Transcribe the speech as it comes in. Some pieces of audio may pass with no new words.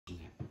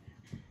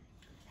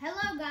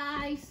Hello,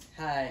 guys.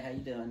 Hi, how you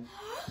doing?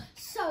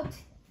 So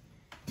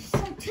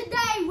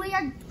today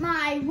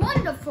my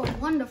wonderful,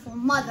 wonderful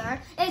mother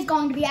is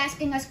going to be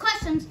asking us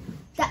questions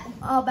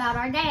about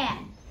our dad.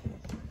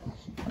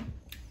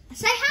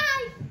 Say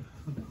hi.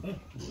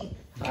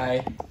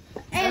 Hi.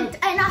 And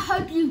I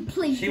hope you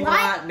please She will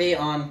not be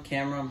on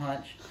camera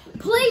much.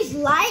 Please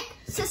like,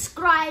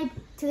 subscribe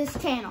to this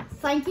channel.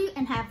 Thank you,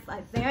 and have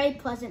a very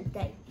pleasant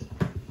day.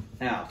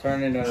 Now,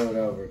 turn it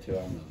over to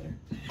our mother.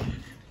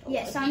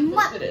 Yes, our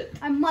mother.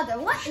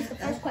 What is the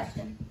first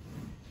question?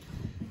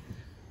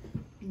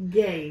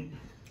 Gabe,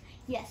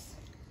 Yes.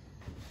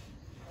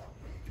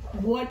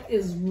 what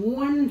is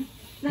one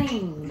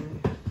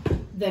thing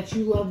that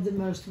you love the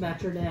most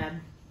about your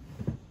dad?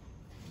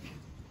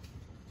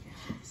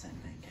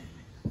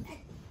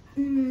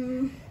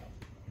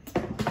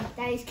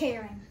 That he's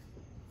caring.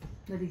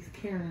 That he's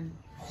caring.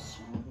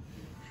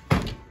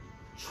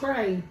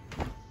 Trey,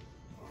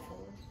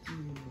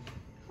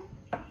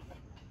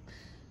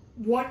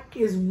 what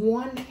is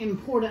one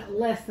important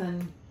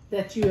lesson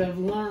that you have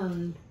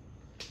learned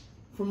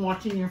from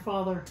watching your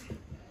father?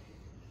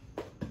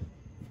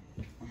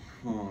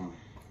 Oh,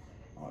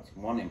 it's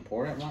one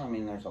important one? I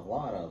mean, there's a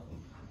lot of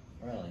them,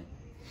 really.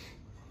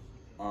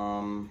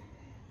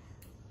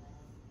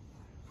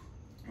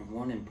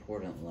 One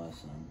important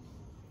lesson.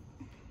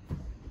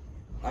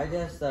 I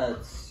guess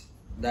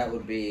that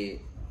would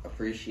be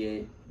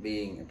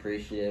being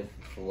appreciative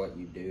for what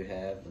you do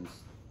have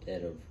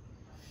instead of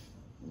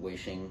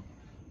wishing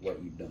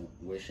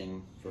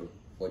for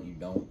what you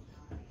don't.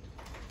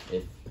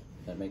 If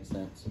that makes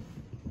sense.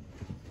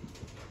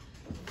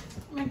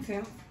 Makes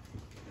sense.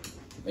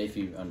 If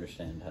you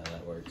understand how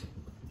that works.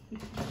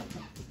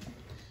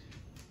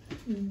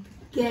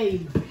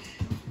 Gabe,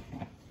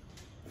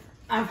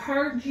 I've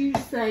heard you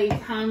say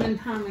time and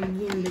time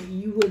again that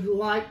you would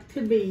like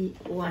to be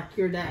like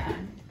your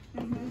dad.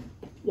 Mm-hmm.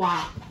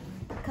 Why?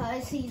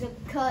 Because he's a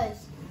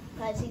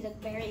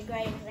very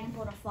great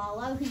example to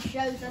follow. He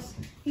shows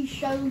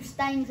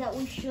things that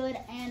we should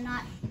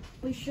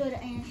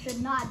and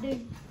should not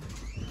do.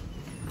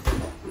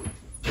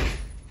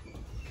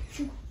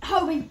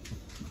 Hobie.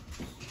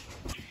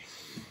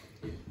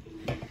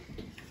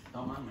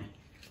 Don't mind me.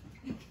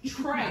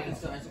 Trey. I can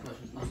still answer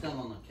questions. I'm still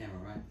on the camera,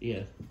 right?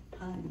 Yeah.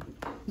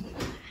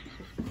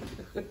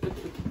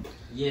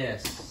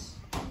 Yes.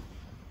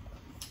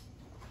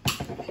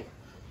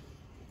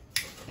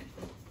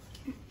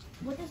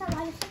 What does that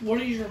like?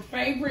 What is your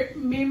favorite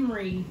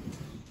memory,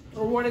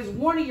 or what is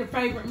one of your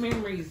favorite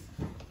memories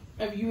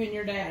of you and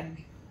your dad?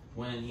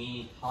 When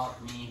he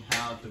taught me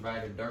how to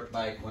ride a dirt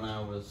bike when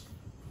I was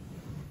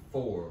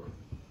 4.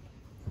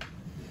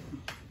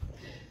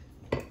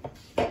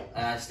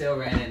 I still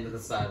ran into the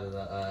side of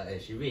the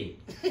SUV.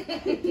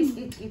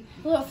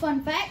 Little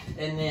fun fact.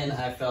 And then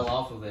I fell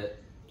off of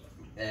it,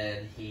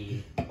 and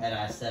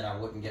I said I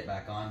wouldn't get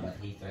back on, but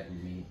he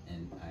threatened me,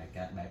 and I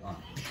got back on.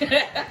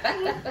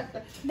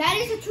 That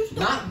is a true story.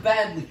 Not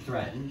badly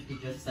threatened. He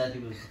just said he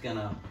was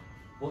gonna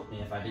whoop me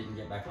if I didn't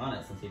get back on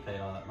it, since he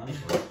paid all that money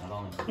for it. I've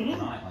only been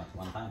on it like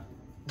one time.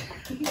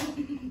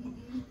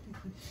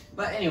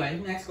 But anyway,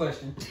 next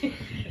question.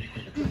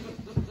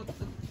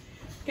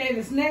 Okay,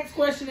 this next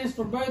question is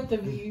for both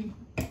of you,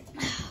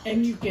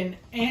 and you can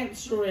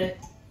answer it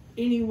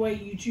any way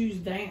you choose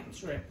to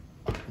answer it.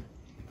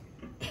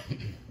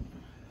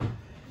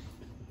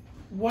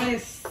 What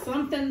is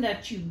something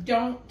that you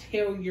don't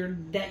tell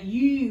that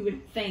you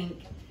would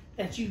think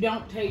that you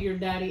don't tell your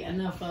daddy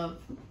enough of?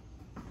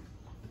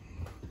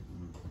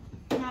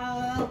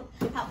 How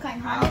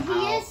kind-hearted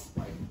he is.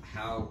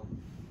 How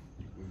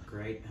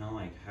great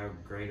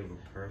of a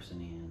person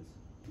he is.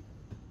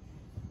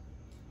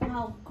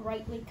 How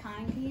greatly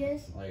kind he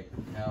is.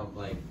 How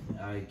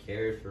he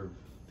cares for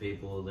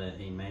people that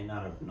he may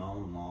not have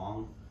known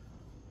long,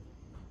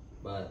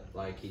 but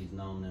he's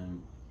known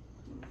them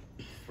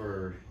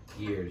for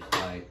years.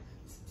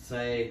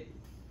 Say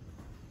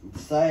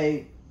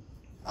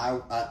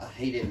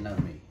he didn't know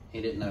me.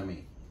 He didn't know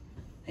me.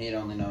 He had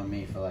only known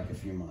me for a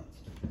few months,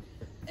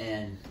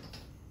 and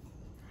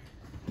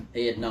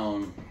he had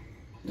known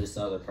this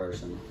other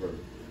person for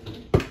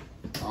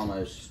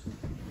almost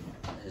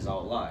his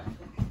whole life.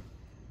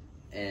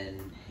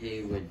 And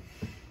he would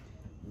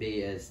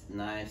be as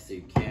nice to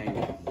caring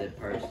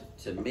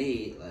to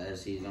me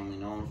as he's only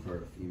known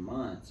for a few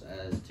months,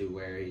 as to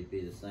where he'd be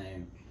the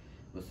same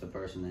with the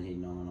person that he'd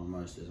known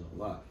almost his whole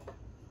life.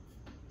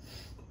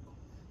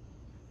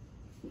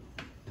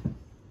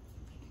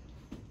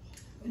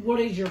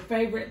 What is your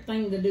favorite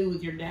thing to do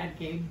with your dad,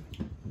 Gabe?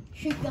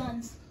 Shoot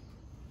guns.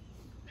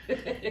 This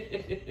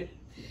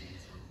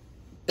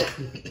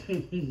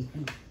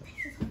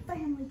is a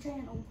family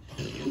channel.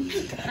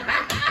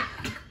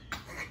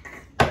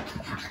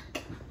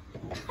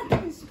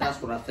 That's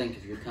what I think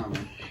if you're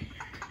coming.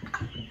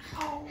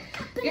 Oh,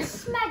 been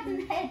smacked in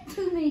the head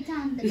too many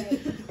times today.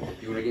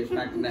 You want to get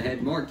smacked in the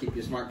head more, keep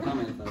your smart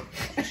comments though.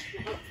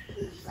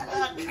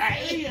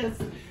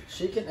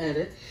 She can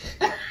edit.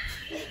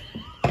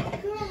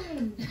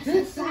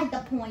 Beside the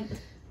point.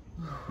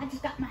 I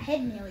just got my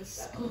head nearly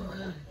split.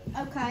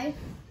 Okay.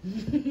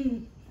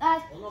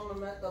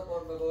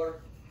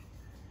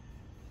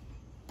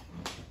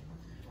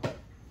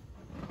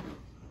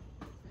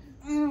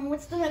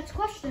 What's the next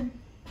question?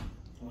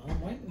 Well,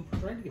 I'm waiting for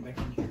Trey to get back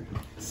in here.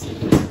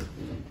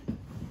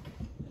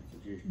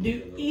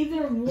 Do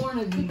either one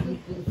of you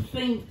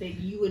think that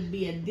you would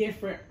be a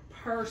different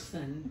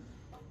person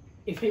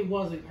if he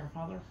wasn't your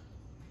father?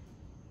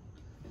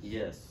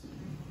 Yes.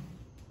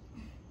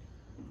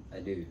 I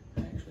do,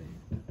 actually.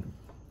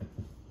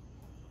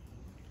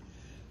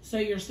 So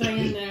you're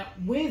saying that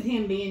with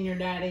him being your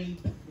daddy,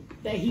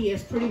 that he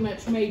has pretty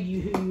much made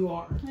you who you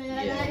are?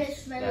 Yeah, Yes, that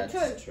is very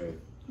that's true.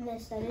 true.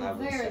 Yes, that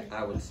is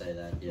I would say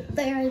that, yes.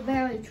 very,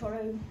 very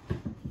true.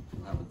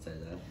 I would say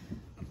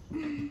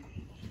that.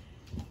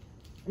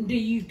 Do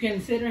you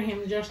consider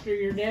him just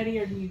your daddy,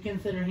 or do you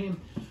consider him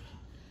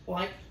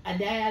like a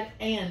dad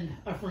and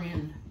a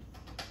friend?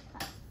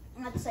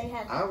 I'd say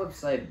have I would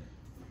say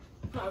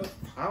both.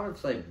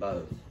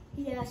 both.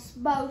 Yes,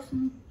 both.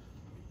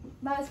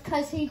 Both,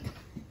 cause he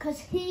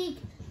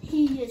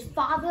is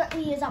father.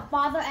 He is a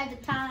father at the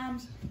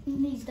times he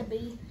needs to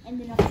be, and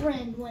then a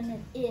friend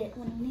when he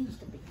needs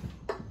to be.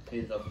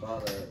 He's a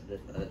father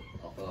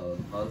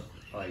most,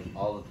 like,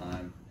 all the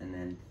time, and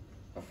then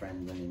a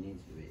friend when he needs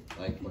to be.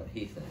 Like what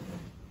he said.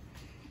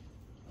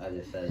 I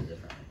just said it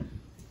differently.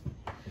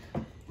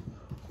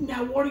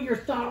 Now, what are your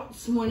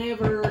thoughts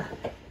whenever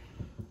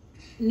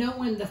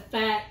knowing the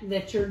fact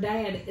that your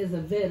dad is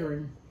a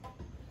veteran?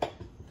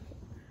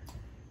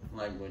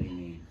 Like, what do you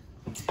mean?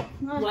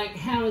 Like,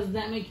 how does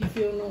that make you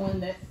feel knowing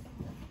that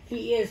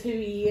he is who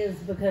he is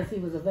because he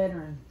was a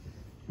veteran?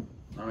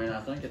 I mean, I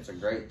think it's a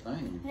great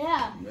thing.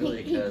 Yeah.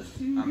 Really, because,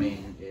 I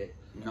mean, it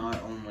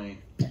not only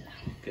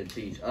could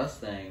teach us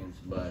things,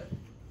 but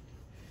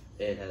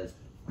it has,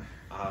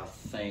 I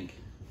think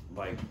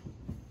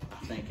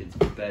it's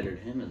bettered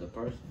him as a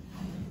person.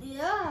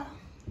 Yeah.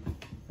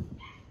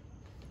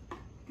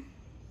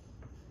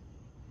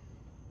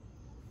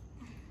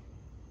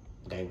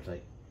 Dave was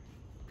like,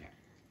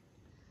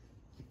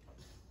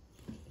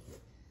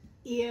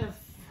 If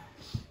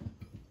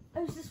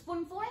Is this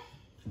one for you?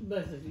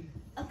 both of you,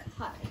 Okay.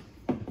 Hi.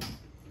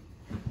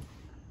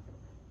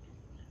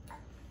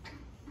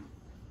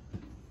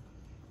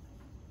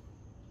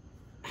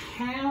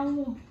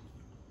 how,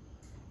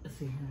 let's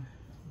see here,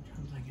 I'm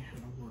trying to think of how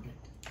to word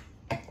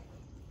it.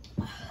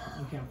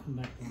 Okay, I'll come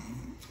back to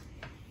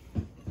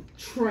that.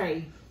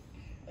 Trey,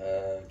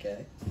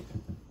 okay.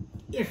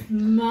 if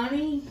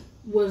money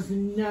was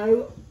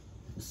no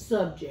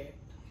subject,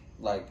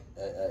 Like,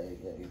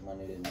 if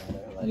money didn't matter,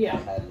 like, Yeah. I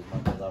had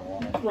as much as I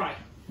wanted. right,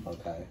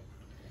 Okay.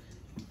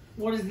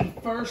 what is the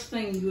first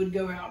thing you would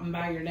go out and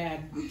buy your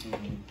dad?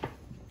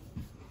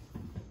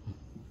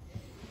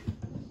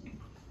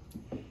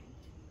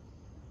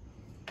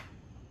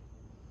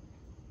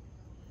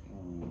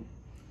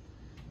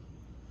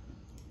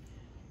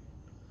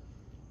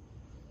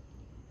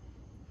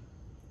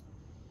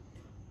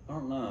 I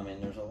don't know. I mean,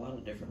 there's a lot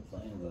of different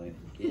things that I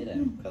could get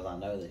him because I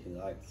know that he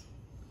likes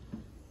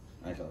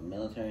like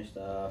military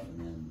stuff and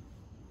then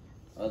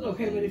other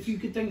Okay, things. but if you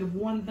could think of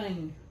one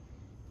thing,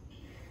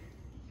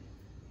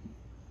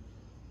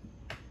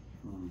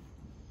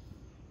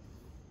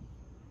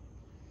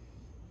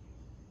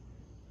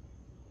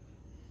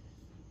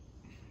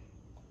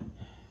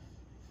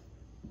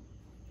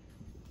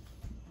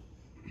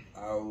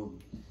 I would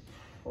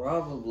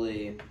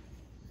probably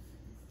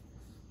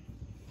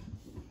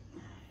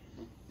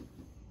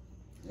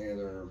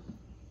either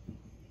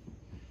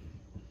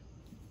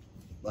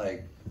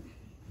like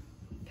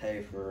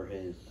pay for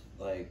his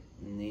like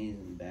knees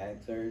and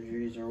back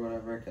surgeries or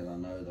whatever, because I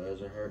know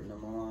those are hurting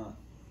him a lot,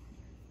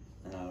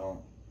 and I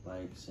don't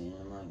like seeing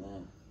him like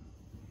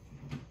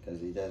that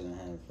because he doesn't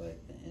have like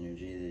the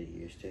energy that he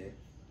used to.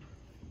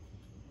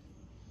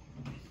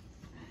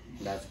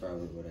 That's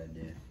probably what I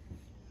do.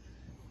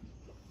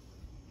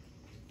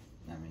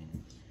 I mean,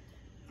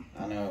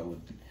 I know it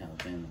would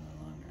help him in the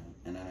long run,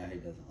 and I know he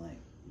doesn't like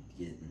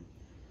getting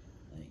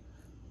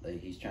like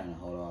he's trying to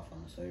hold off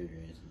on the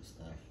surgeries and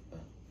stuff,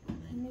 but I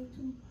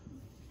mean,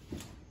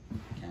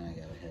 kind of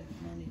gotta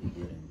have money to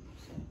get him,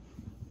 so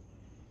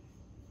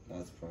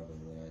that's probably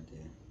what I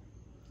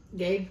do.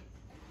 Gabe?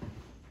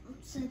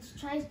 Since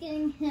Trey's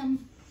getting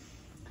him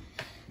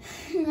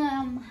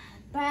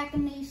back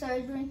and knee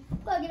surgery, I'm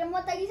gonna get him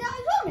what he's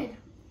always wanted.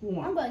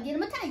 What? I'm gonna get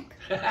him a tank.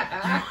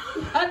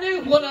 I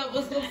knew one of us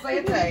was going to say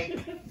a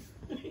tank.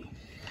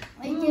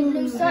 You get a new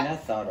I mean, I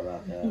thought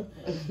about that.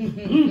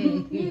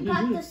 You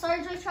got the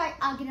surgery, Trey.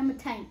 I'll get him a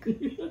tank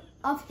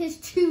of his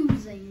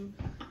choosing.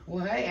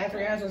 Well, hey, after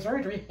he has the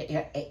surgery,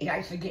 he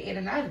actually get in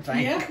and out of the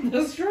tank. Yeah,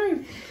 that's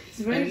true. It's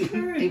very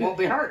true. He won't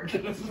be hurt.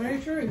 That's very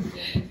true.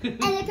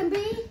 And it can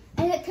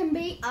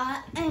be,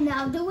 and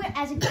I'll do it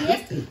as a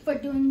gift for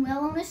doing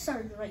well on his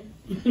surgery.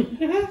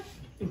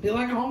 Be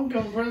like a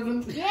homecoming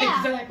present. Yeah.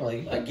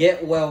 Exactly. A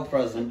get well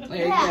present.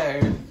 There Yeah.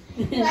 you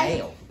go. Like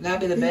Hell,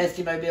 that'd be the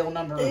best mobile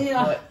number.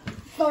 Yeah. What,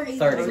 30.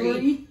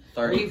 30.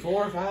 3,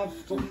 4, 5,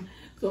 something?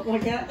 Something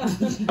like that.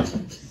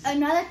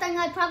 Another thing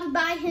I'd probably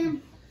buy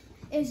him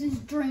is his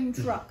dream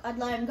truck. I'd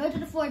let him go to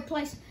the Ford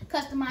place,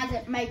 customize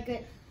it, make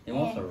it. He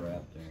wants a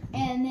Raptor.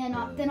 And then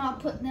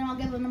I'll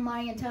give him the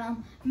money and tell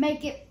him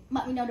make it.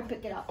 Let me know to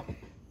pick it up.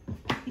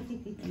 Give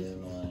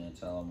him money and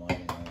tell him what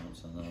he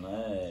wants, and then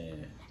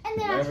hey, And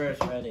then whenever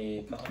it's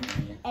ready, call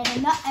me.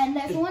 and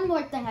there's one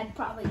more thing I'd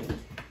probably do.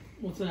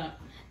 What's that?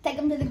 Take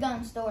him to the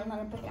gun store and let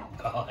him pick out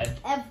God.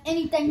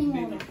 anything he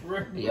wanted.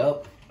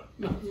 Yup.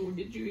 Might as well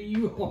get you a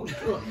U-Haul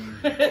truck.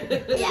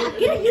 Yeah,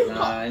 get a U-Haul.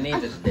 Nah, I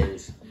need this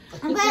deuce.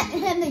 I'm getting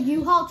him the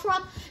U-Haul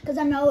truck because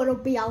I know it'll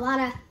be a lot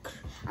of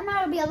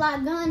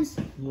guns.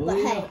 But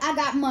hey, I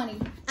got money.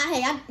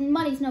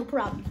 Money's no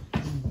problem.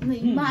 I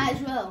mean, might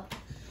as well.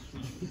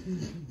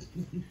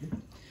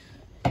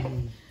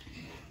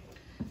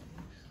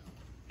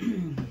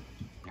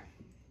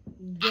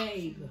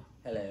 Gabe,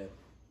 Hello.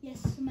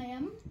 Yes,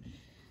 ma'am.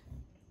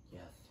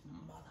 Yes,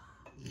 mother.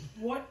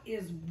 what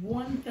is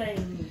one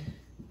thing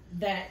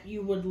that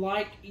you would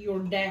like your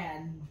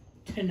dad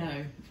to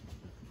know?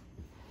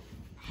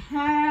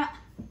 I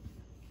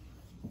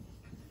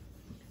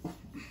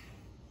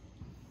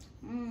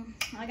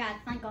gotta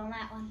think on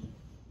that one.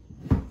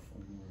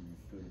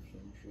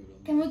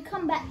 Can we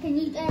come back? Can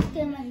you ask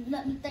him and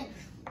let me think?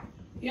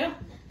 Yeah.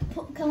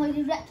 Can we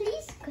do that,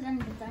 please? Because I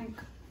need to think.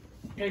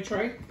 Hey,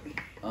 Trey.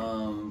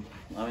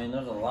 I mean,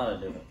 there's a lot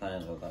of different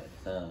things with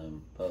like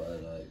them, but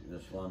like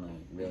just one like,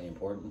 really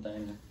important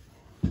thing.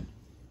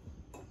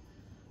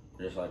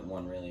 Just like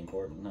one really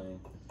important thing.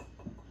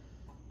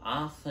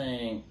 I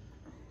think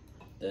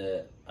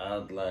that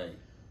I'd like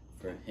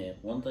for him.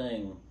 One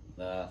thing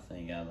that I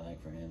think I'd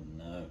like for him to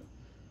know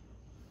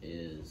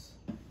is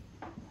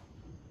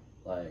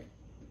like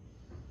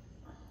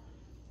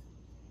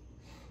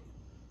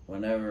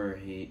whenever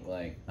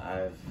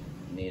I've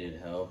needed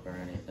help or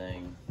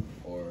anything,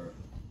 or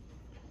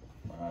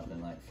I've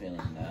been like feeling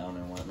down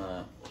and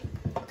whatnot,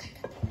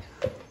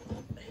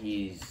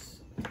 he's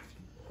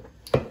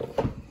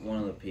one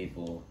of the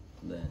people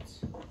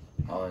that's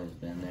always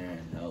been there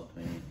and helped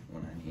me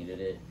when I needed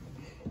it,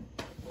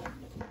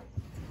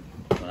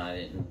 when I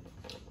didn't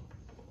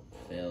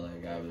feel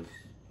like I was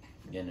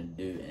gonna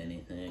do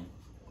anything.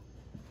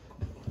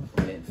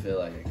 I didn't feel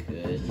like I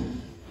could.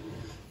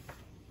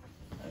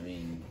 I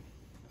mean,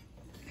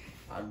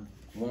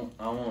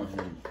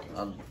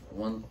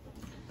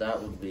 that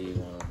would be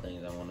one of the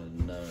things I wanted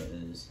to know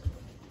is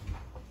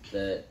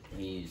that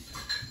he's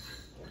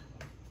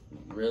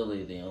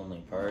really the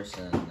only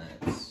person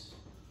that's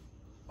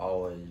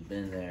always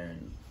been there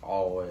and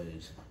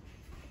always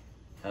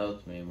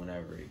helped me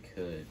whenever he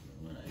could,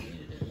 when I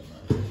needed it the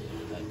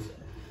most.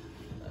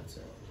 That's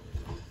it.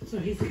 So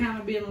he's kind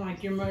of been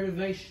like your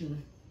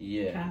motivation.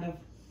 Yeah. Kind of.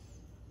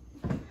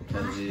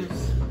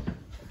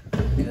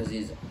 Because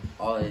he's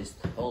always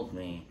told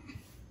me,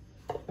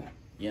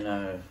 you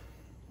know,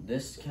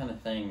 this kind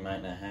of thing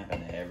might not happen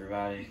to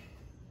everybody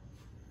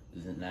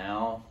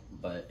now,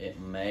 but it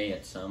may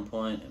at some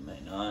point, it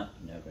may not,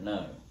 you never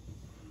know.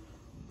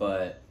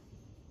 But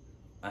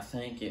I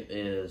think it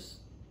is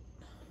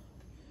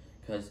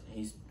because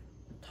he's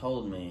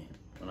told me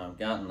when I've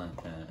gotten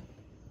like that,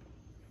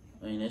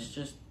 I mean, it's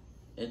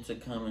a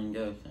come and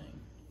go thing.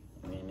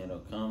 I mean, it'll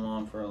come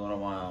on for a little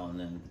while and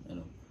then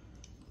it'll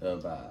go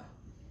by.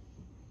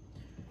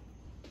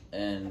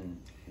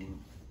 And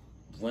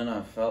when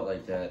I felt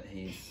like that,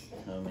 he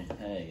told me,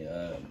 hey,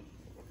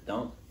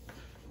 don't,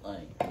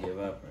 like, give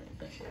up or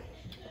anything.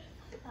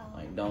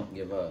 Like, don't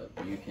give up.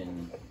 You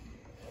can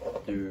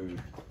do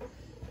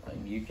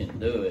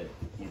it.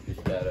 You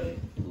just gotta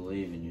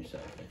believe in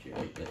yourself that you're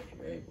able to.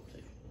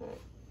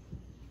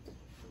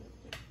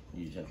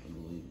 You just have to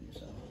believe in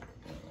yourself.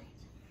 Really.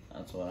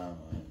 That's what I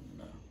want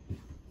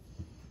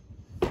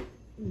to know.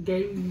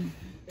 Gabe,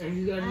 have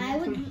you got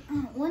anything?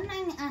 One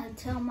thing I would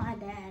tell my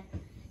dad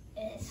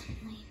is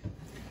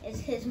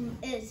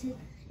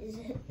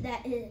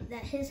that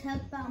his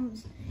health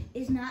problems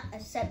is not a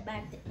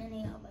setback to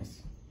any of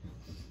us.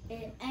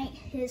 It ain't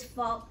his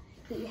fault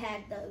he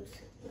had those.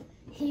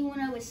 He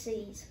went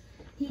overseas.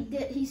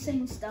 He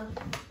seen stuff.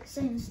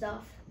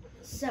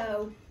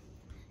 So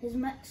it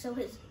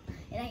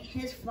ain't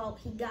his fault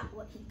he got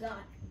what he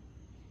got.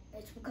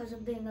 It's because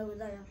of being over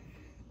there.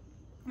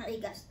 He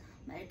got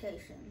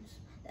medications.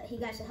 That he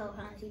got the health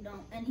problems he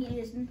don't, and he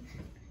isn't.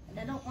 And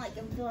I don't like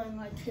him feeling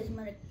like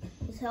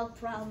his health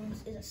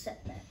problems is a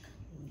setback.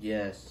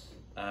 Yes,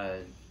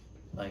 I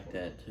like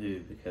that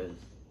too, because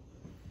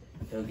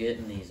he'll get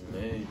in these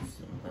moods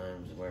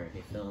sometimes where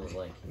he feels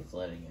like he's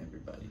letting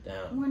everybody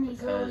down. When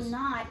he's really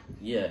not.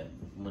 Yeah,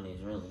 when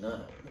he's really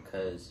not,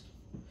 because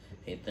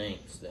he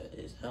thinks that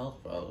his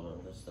health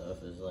problems and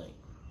stuff is like...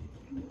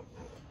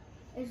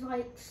 It's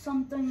like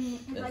something,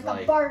 it's like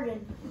a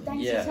burden.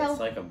 Yeah, it's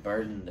like a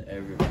burden to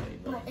everybody,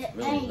 but it's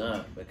really ain't.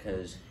 not,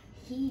 because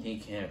he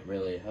can't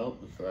really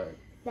help the fact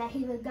that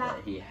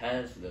he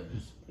has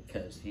those,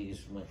 because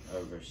he's went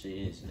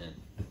overseas and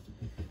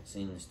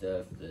seen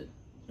stuff that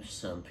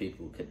some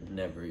people could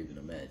never even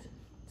imagine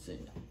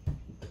seeing.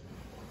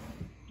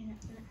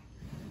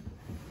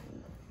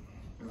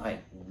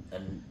 Like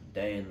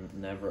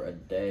never a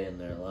day in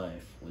their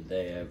life would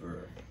they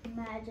ever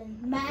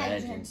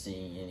imagine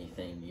seeing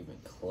anything even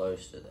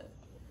close to that.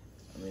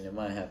 I mean, it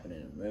might happen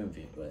in a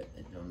movie, but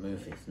in a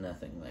movie, it's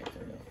nothing like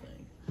the real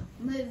thing.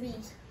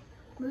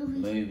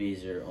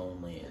 Movies are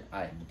only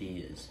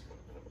ideas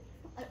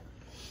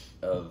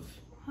of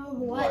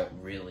what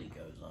really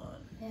goes on.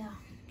 Yeah.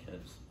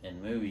 Because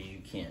in movies, you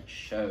can't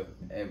show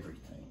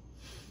everything.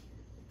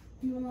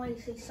 You only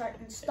see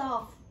certain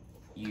stuff.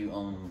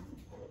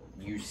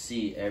 You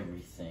see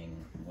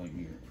everything when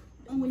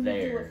you're When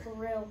there. you do it for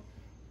real.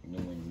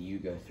 And when you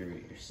go through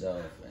it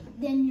yourself and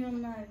Then you'll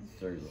know.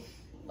 through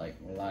like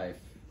life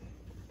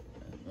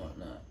and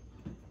whatnot.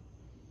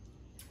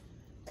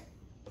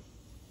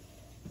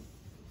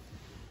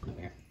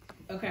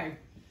 Okay.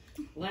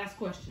 Last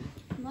question.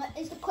 What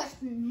is the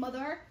question,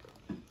 Mother?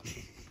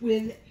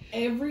 With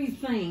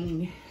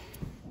everything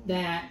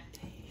that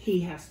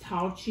he has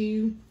taught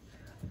you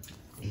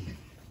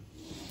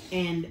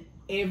and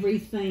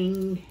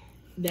everything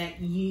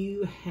that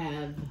you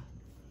have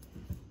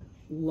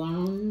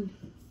learned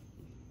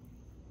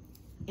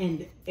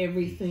and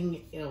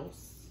everything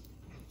else,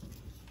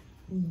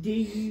 do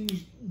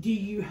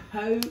you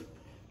hope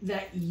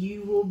that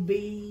you will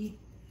be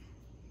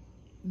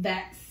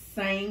that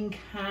same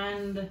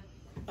kind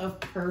of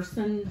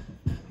person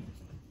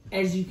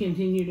as you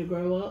continue to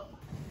grow up?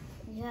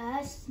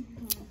 Yes,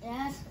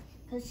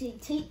 because he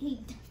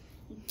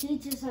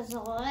teaches us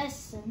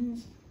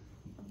lessons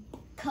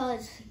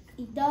because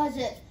he does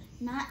it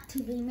not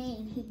to be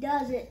mean. He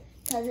does it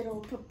because it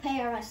will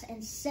prepare us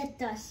and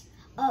set us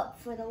up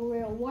for the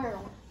real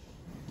world.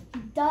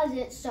 He does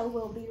it so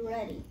we'll be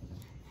ready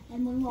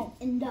and we won't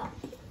end up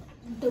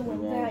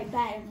doing very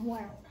bad in the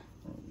world.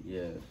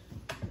 Yeah,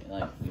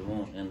 like you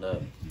won't end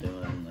up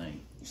doing like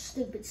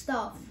Stupid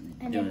stuff.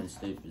 And doing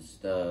stupid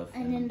stuff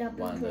and end up in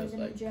wind prison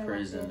or like jail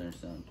prison like that. or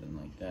something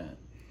like that.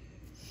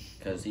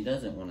 Because he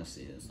doesn't want to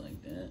see us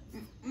like that.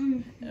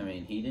 I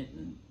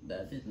mean,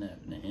 that didn't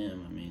happen to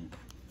him. I mean,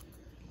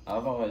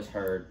 I've always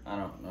heard, I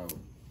don't know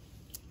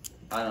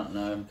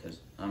because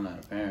I'm not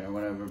a parent or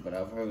whatever, but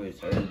I've always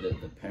heard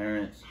that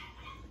parents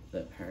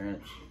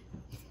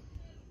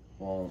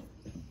want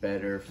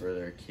better for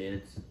their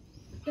kids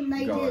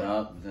growing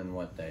up than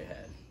what they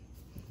had.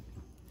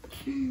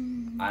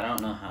 I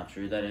don't know how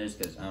true that is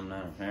because I'm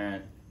not a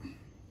parent,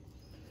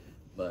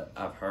 but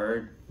I've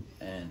heard,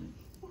 and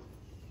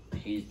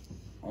he's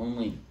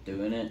only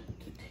doing it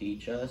to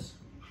teach us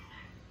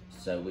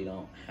so we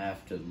don't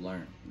have to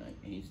learn. Like,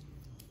 he's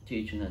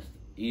teaching us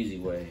the easy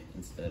way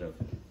instead of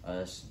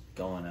us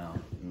going out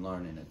and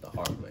learning it the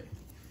hard way.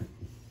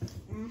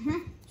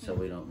 So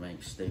we don't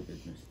make stupid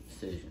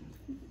decisions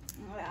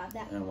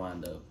and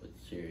wind up with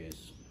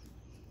serious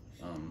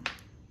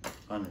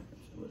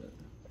punishments or whatever.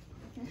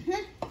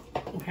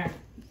 Okay,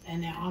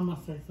 and now I'm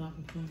gonna say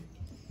something too.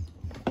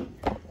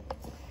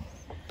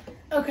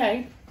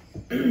 Okay.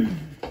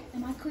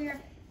 Am I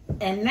clear?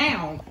 And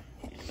now,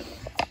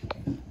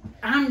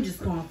 I'm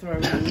just going to throw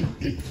in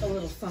a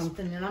little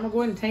something, and I'm going to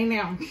go ahead and tell you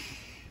now.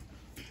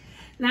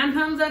 9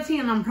 times out of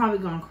 10, I'm probably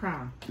going to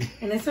cry.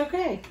 And it's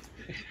okay.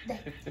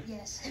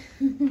 Yes.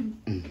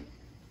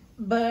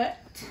 But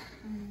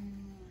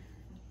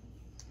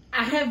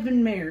I have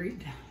been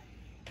married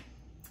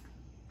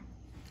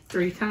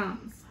 3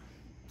 times.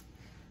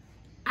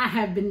 I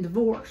have been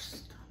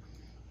divorced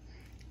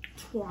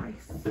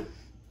twice.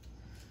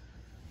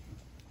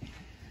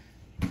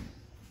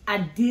 I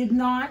did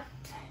not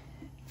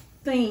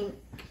think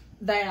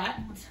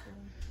that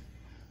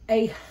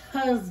a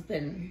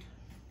husband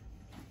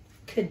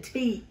could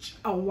teach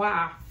a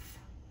wife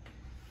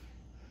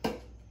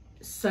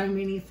so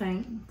many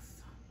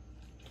things.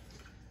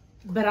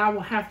 But I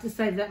will have to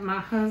say that my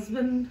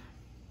husband,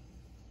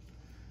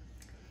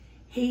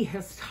 he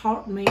has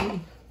taught me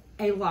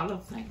a lot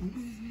of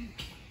things.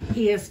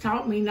 He has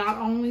taught me not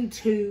only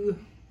to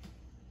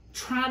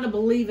try to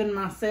believe in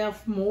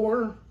myself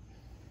more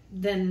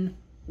than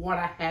what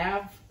I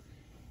have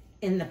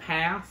in the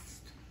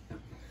past,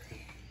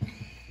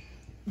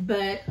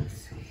 but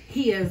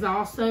he has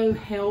also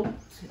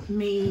helped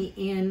me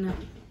in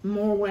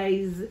more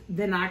ways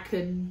than I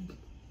could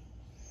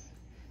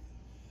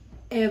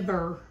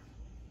ever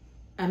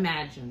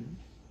imagine.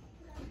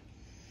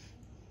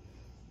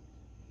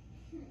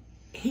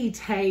 He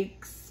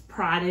takes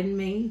pride in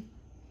me.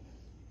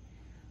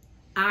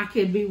 I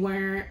could be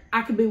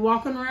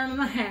walking around in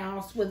the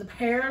house with a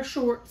pair of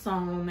shorts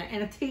on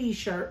and a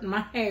t-shirt and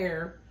my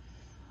hair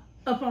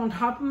up on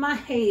top of my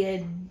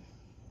head,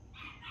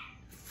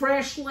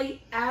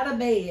 freshly out of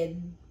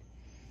bed.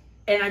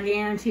 And I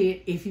guarantee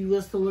it, if you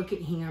was to look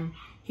at him,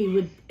 he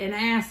would, and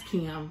ask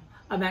him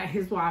about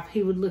his wife,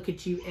 he would look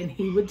at you and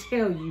he would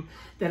tell you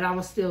that I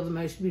was still the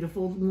most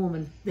beautiful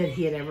woman that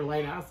he had ever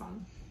laid eyes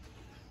on.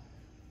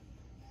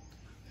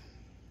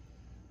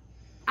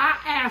 I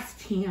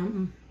asked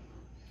him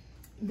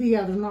the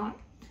other night,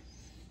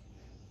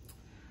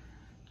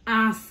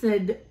 I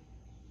said,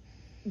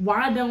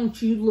 why don't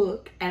you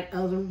look at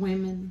other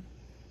women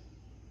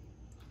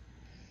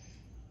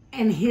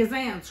And his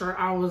answer,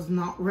 I was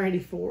not ready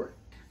for it.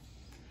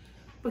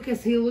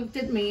 Because he looked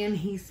at me and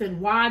he said,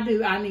 why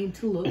do I need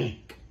to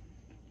look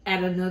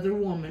at another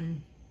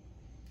woman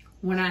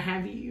when I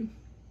have you?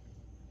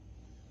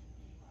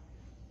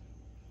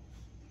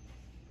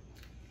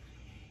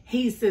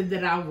 He said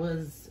that I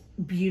was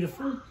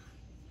beautiful.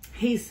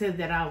 He said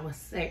that I was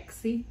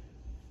sexy.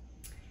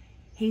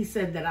 He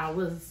said that I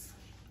was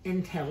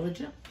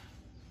intelligent.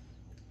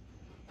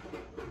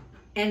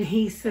 And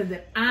he said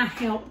that I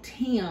helped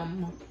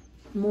him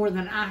more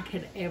than I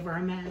could ever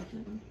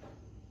imagine.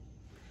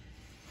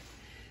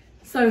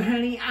 So,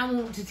 honey, I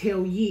want to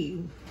tell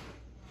you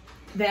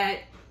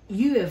that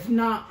you have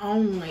not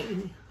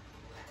only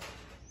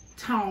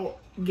taught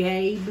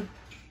Gabe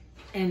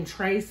and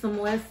Trey some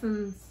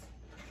lessons,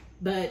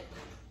 but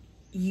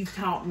you've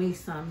taught me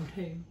some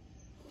too.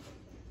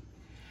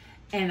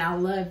 And I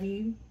love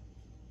you.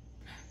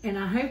 And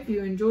I hope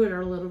you enjoyed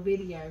our little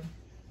video.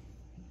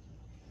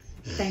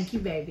 Thank you,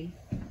 baby.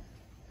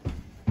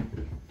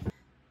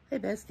 Hey,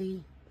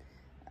 bestie.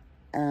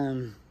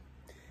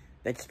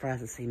 Bet you're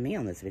surprised to see me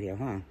on this video,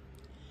 huh?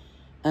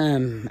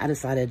 I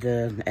decided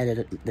to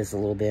edit this a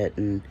little bit,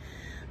 and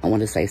I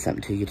wanted to say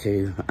something to you,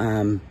 too.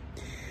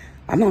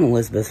 I've known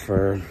Elizabeth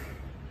for,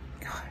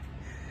 God,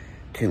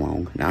 too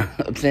long. No,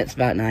 since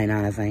about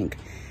 99, I think.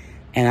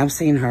 And I've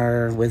seen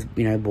her with,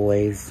 you know,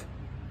 boys.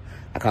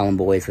 I call them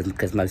boys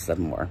because most of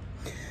them were.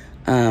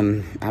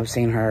 I've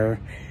seen her,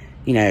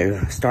 you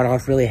know, start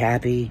off really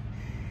happy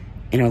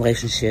in a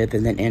relationship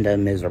and then end up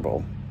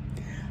miserable.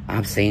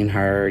 I've seen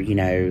her, you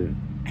know,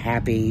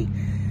 happy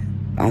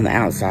on the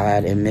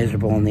outside and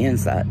miserable on the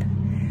inside.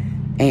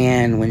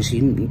 And when she,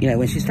 you know,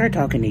 when she started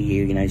talking to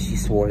you, you know, she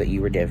swore that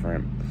you were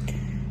different.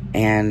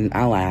 And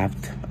I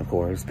laughed, of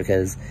course,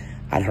 because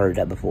I'd heard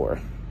that before.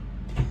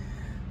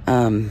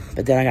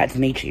 But then I got to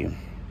meet you.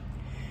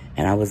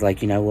 And I was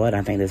like, you know what?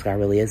 I think this guy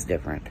really is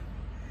different.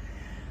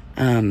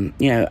 You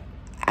know,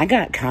 I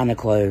got kind of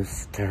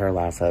close to her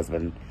last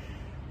husband,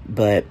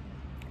 but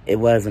it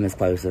wasn't as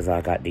close as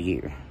I got to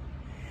you.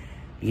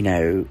 You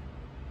know,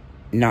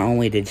 not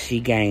only did she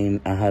gain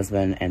a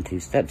husband and 2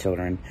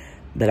 stepchildren,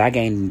 but I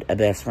gained a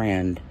best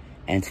friend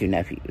and 2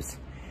 nephews.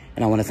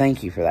 And I want to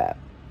thank you for that.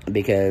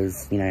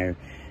 Because, you know,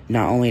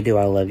 not only do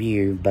I love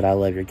you, but I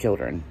love your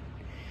children.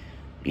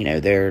 You know,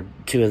 they're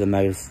 2 of the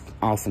most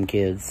awesome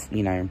kids,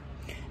 you know.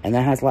 And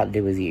that has a lot to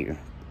do with you,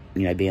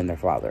 you know, being their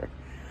father.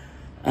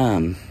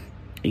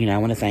 You know, I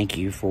want to thank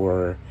you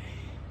for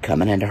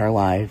coming into her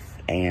life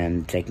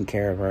and taking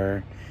care of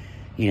her,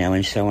 you know,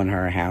 and showing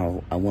her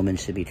how a woman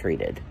should be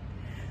treated.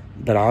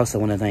 But I also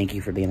want to thank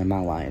you for being in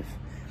my life.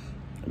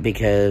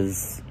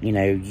 Because, you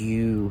know,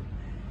 you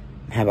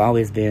have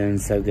always been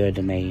so good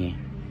to me.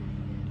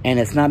 And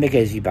it's not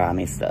because you buy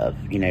me stuff,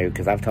 you know,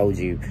 because I've told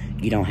you,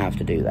 you don't have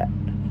to do that.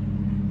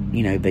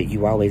 You know, but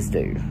you always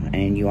do.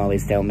 And you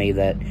always tell me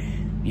that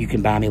you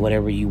can buy me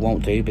whatever you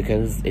want to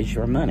because it's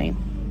your money.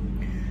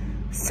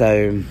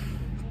 So,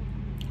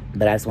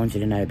 but I just want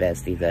you to know,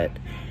 bestie, that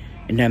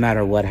no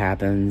matter what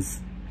happens,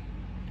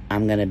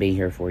 I'm going to be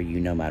here for you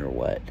no matter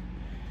what.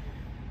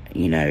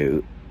 You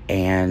know,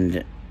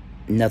 and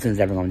nothing's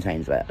ever going to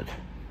change that.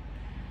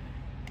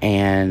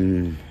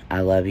 And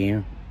I love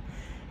you.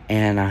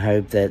 And I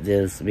hope that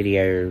this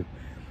video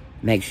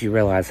makes you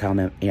realize how,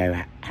 you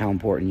know, how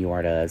important you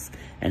are to us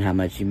and how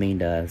much you mean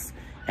to us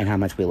and how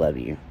much we love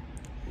you.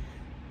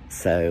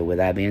 So, with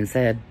that being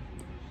said,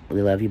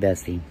 we love you,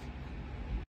 bestie.